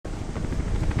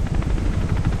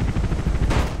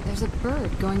There's a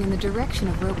bird going in the direction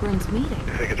of Roburn's meeting.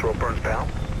 You think it's Roburn's pal?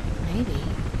 Maybe,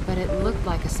 but it looked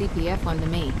like a CPF one to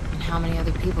me. And how many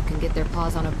other people can get their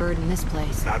paws on a bird in this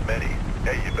place? Not many.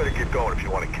 Hey, you better get going if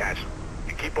you want to catch them.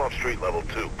 You keep off street level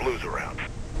 2. Blue's around.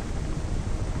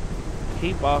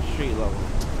 Keep off street level.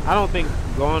 I don't think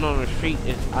going on the street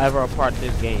is ever a part of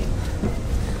this game.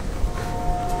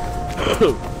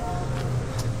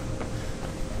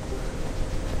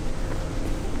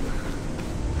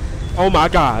 Oh my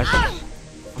gosh.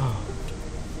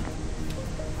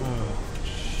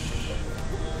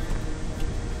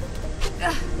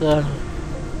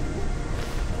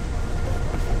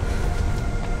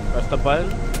 Press the button.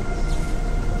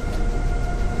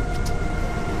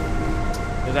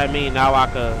 Does that mean now I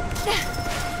could?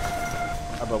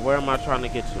 Oh, but where am I trying to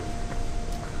get to?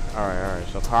 Alright,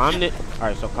 so calm this.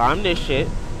 Alright, so calm this shit.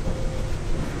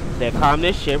 Then calm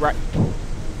this shit, right?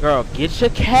 Girl, get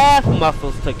your calf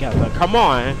muscles together. Come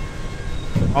on.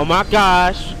 Oh my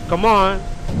gosh. Come on.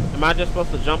 Am I just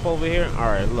supposed to jump over here?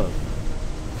 Alright, look.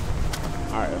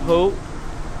 Alright, who?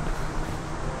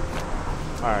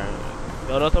 Alright.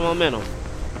 Build up the momentum.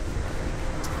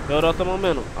 Build up the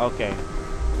momentum. Okay.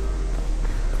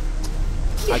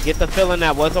 I get the feeling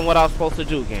that wasn't what I was supposed to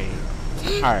do, game.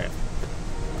 Alright.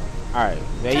 Alright,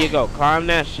 there you go. Climb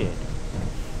that shit.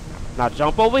 Now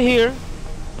jump over here.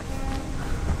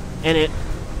 And it.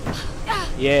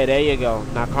 Yeah, there you go.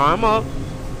 Now climb up.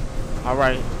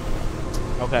 Alright.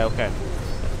 Okay, okay.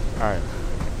 Alright.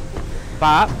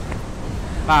 Bop.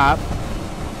 Bop.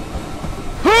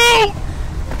 Who?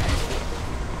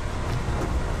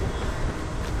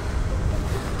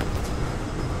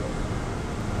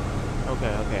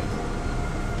 Okay, okay.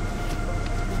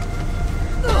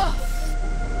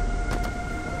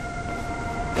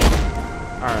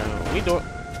 Alright, we doing.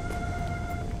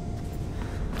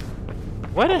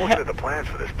 What the heck? Look at the plans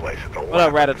for this place. It's a What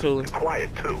up, Ratatouille? It's quiet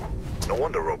too. No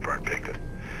wonder Roburn picked it.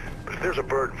 But if there's a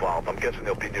bird involved, I'm guessing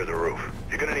they'll be near the roof.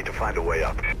 You're gonna need to find a way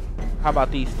up. How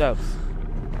about these steps?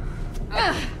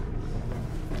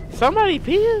 Somebody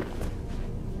peeing?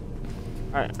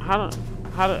 Alright, how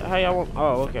y'all want?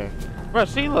 Oh, okay. Bro,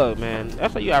 see, look, man.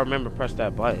 That's what you gotta remember. Press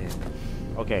that button.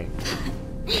 Okay.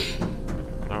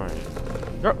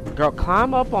 Alright. Girl,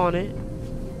 climb up on it.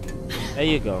 There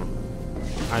you go.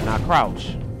 Alright, now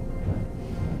crouch.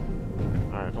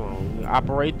 Alright, come on.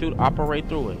 Operate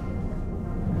through it.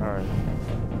 Alright.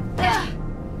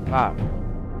 Pop.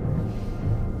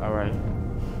 Alright.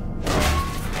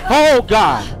 Oh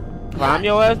God! Climb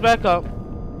your ass back up.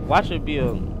 Watch it be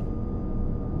a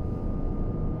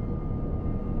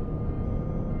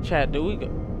chat, do we go?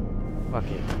 Fuck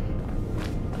it.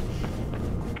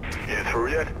 You through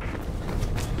yet?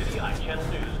 CDI Channel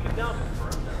News can now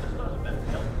confirm that the suspect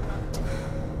held.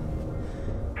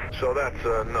 So that's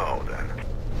no then.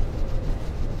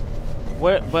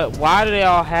 Where? But why do they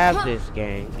all have this,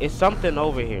 gang? It's something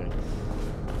over here.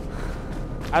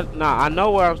 I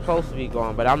know where I'm supposed to be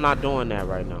going, but I'm not doing that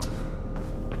right now.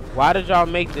 Why did y'all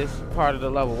make this part of the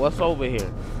level? What's over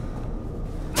here?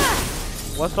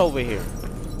 What's over here?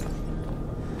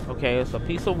 Okay, it's a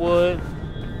piece of wood,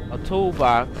 a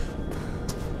toolbox.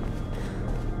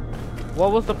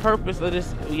 What was the purpose of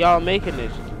this? Y'all making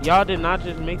this? Y'all did not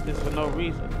just make this for no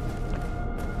reason.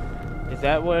 Is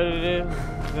that what it is?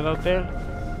 Is it up there?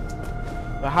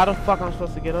 But how the fuck I'm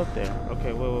supposed to get up there?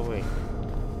 Okay, wait.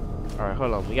 Alright,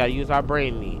 hold on. We gotta use our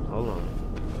brain meat. Hold on.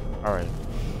 Alright.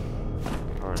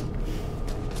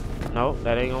 No,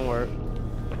 that ain't gonna work.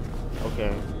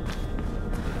 Okay.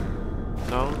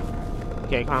 No?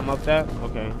 Can't climb up that?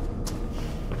 Okay.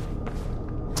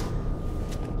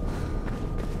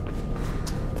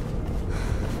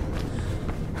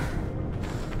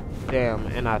 Damn,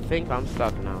 and I think I'm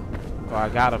stuck now. So I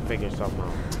gotta figure something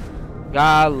out.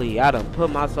 Golly, I done put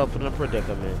myself in a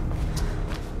predicament.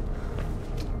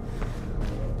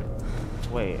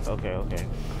 Wait, okay. Okay.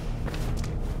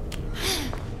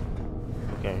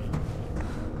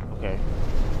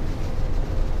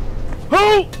 Who?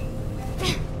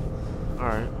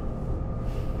 Alright.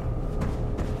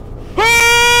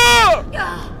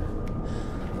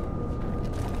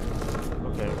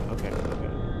 Okay.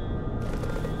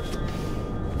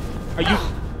 Are you?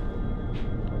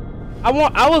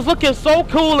 I was looking so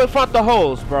cool in front of the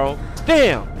hose, bro.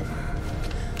 Damn.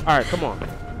 Alright, come on.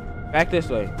 Back this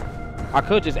way. I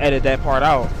could just edit that part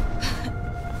out.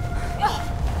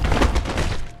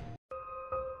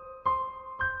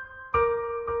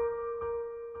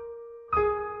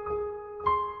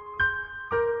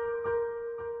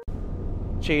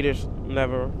 Cheaters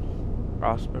never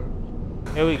prosper.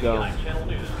 Here we go. CDI Channel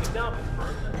News can now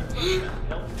confirm that the suspect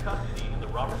held in custody in the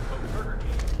Robert Koch murder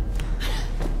case.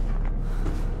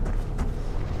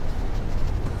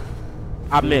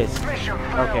 I missed.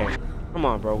 Okay. Come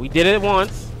on, bro. We did it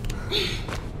once.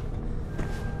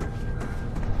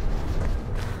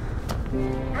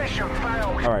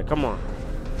 Alright, come on.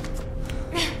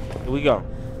 Here we go.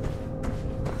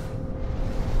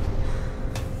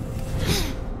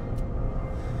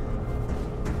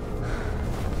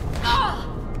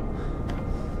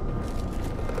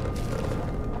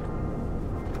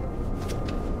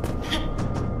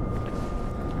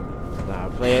 Nah,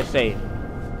 play it safe.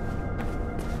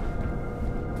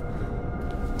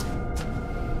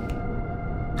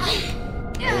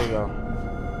 There you go.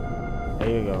 There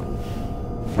you go.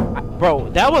 Bro,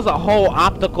 that was a whole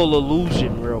optical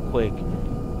illusion real quick.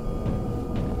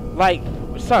 Like,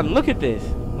 son, look at this.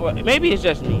 Well, maybe it's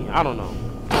just me. I don't know.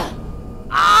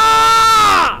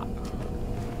 Ah!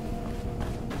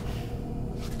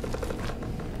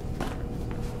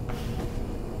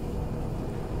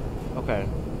 Okay.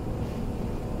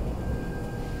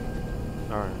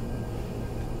 Alright.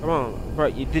 Come on. Bro,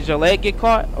 did your leg get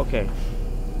caught? Okay.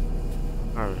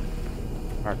 Alright.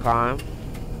 Alright, climb.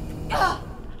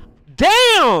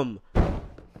 Damn!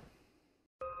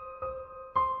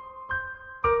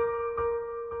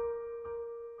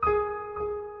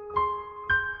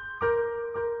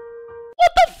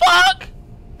 What the fuck?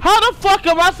 How the fuck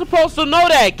am I supposed to know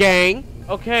that, gang?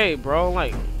 Okay, bro,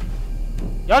 like,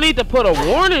 y'all need to put a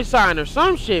warning sign or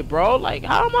some shit, bro. Like,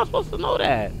 how am I supposed to know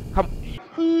that? Come.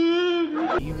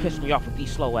 You pissed me off with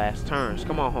these slow ass turns.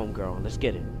 Come on, homegirl, let's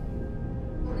get it.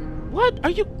 What? Are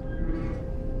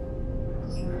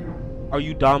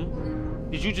you dumb?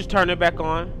 Did you just turn it back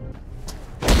on?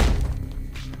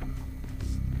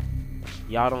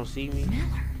 Y'all don't see me?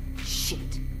 Miller.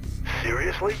 Shit.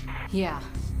 Seriously? Yeah.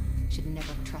 Should never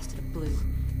have trusted a blue.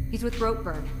 He's with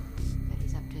Ropeburn. Bet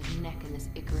he's up to his neck in this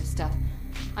Icarus stuff.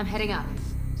 I'm heading up.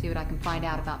 See what I can find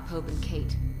out about Pope and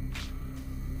Kate.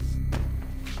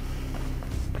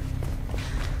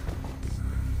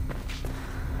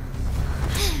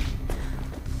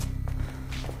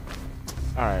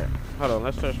 Alright, hold on,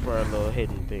 let's search for a little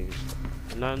hidden thing.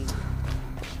 None.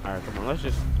 Alright, come on, let's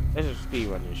just speed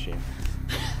run this shit.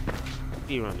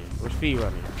 Speed running. We're speed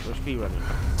running. We're speed running.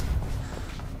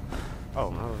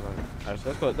 Oh, I was like,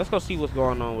 alright, so let's go see what's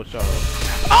going on with y'all.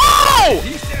 Oh!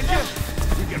 He said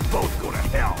you can both go to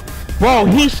hell. Bro,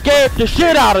 he scared the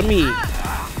shit out of me.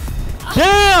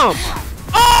 Damn!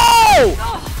 Oh!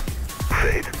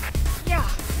 Fade. Yeah,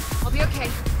 I'll be okay.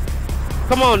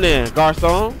 Come on then,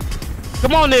 Garthon.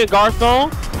 Come on then,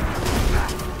 Garthon.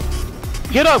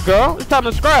 Get up, girl. It's time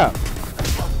to scrap.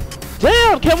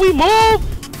 Damn, can we move?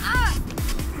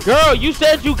 Girl, you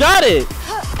said you got it.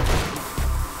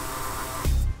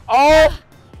 Oh.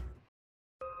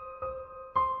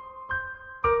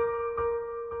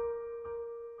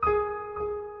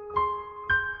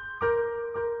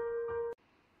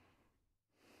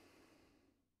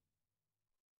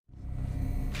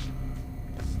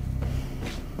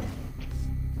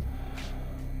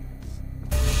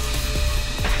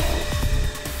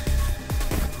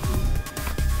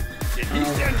 He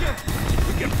said you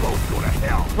can both go to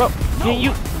hell. Bro, can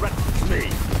you? Threatens me.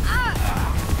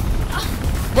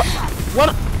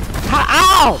 What?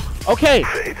 Ow! Okay,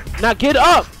 Fade. now get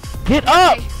up. Get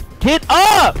up. Get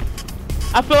up.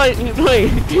 I feel like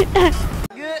wait. Get up.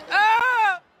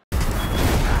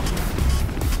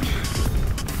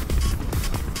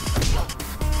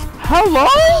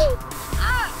 Hello?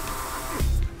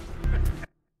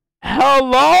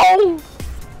 Hello?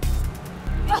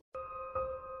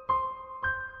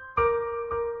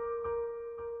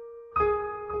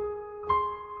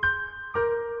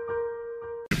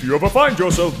 If you ever find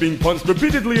yourself being punched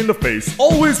repeatedly in the face,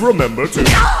 always remember to... He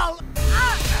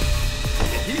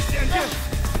said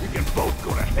you can both go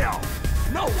to hell.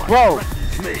 No one Bro.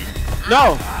 threatens me.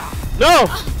 No. No.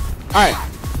 Alright.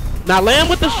 Now land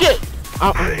with the shit.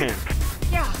 Okay.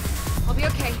 Yeah, I'll be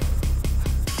okay.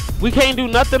 We can't do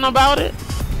nothing about it?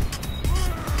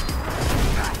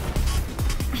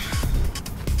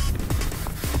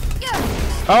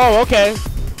 Oh, okay.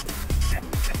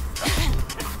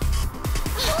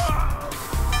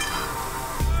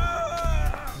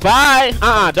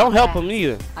 Bye. Don't help him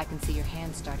either. I can see your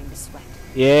hands starting to sweat.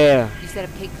 Yeah. You set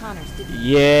up Kate Connors, didn't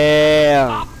you?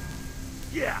 Yeah.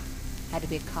 Yeah, Had to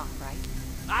be a cop, right?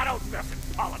 I don't mess in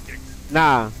politics.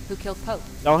 Nah. Who killed Pope?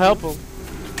 Don't help him.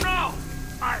 No,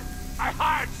 I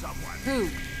hired someone. Who?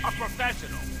 A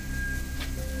professional.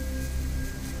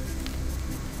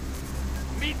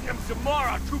 Meet him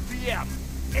tomorrow, 2 p.m.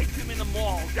 Atrium in the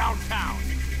mall, downtown.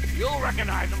 You'll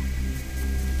recognize him.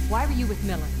 Why were you with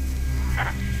Miller?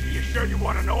 You sure you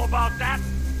want to know about that?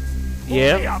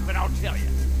 Yeah. Pull me up and I'll tell you.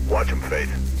 Watch him, Fade.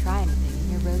 Try anything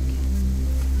in your roadkill.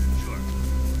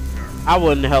 I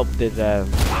wouldn't help his ass.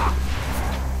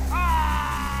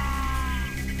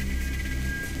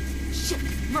 Shit!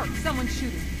 Merc, someone's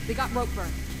shooting. They got Ropeburn.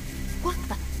 What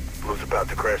the? Blue's about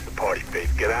to crash the party,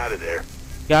 Faith. Get out of there.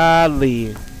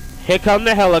 Golly. Here come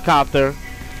the helicopter.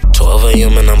 12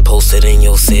 a.m. and I'm posted in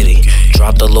your city.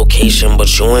 Drop the location,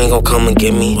 but you ain't gon' come and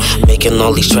get me. Making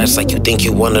all these tracks like you think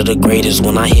you one of the greatest.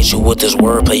 When I hit you with this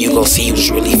wordplay, you gon' see you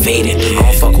was really faded. I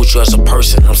don't fuck with you as a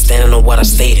person, I'm standing on what I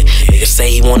stated. Niggas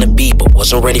say he wanna be, but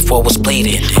wasn't ready for what's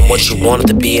plated. I'm what you wanted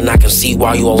to be, and I can see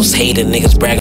why you always hated. Niggas bragging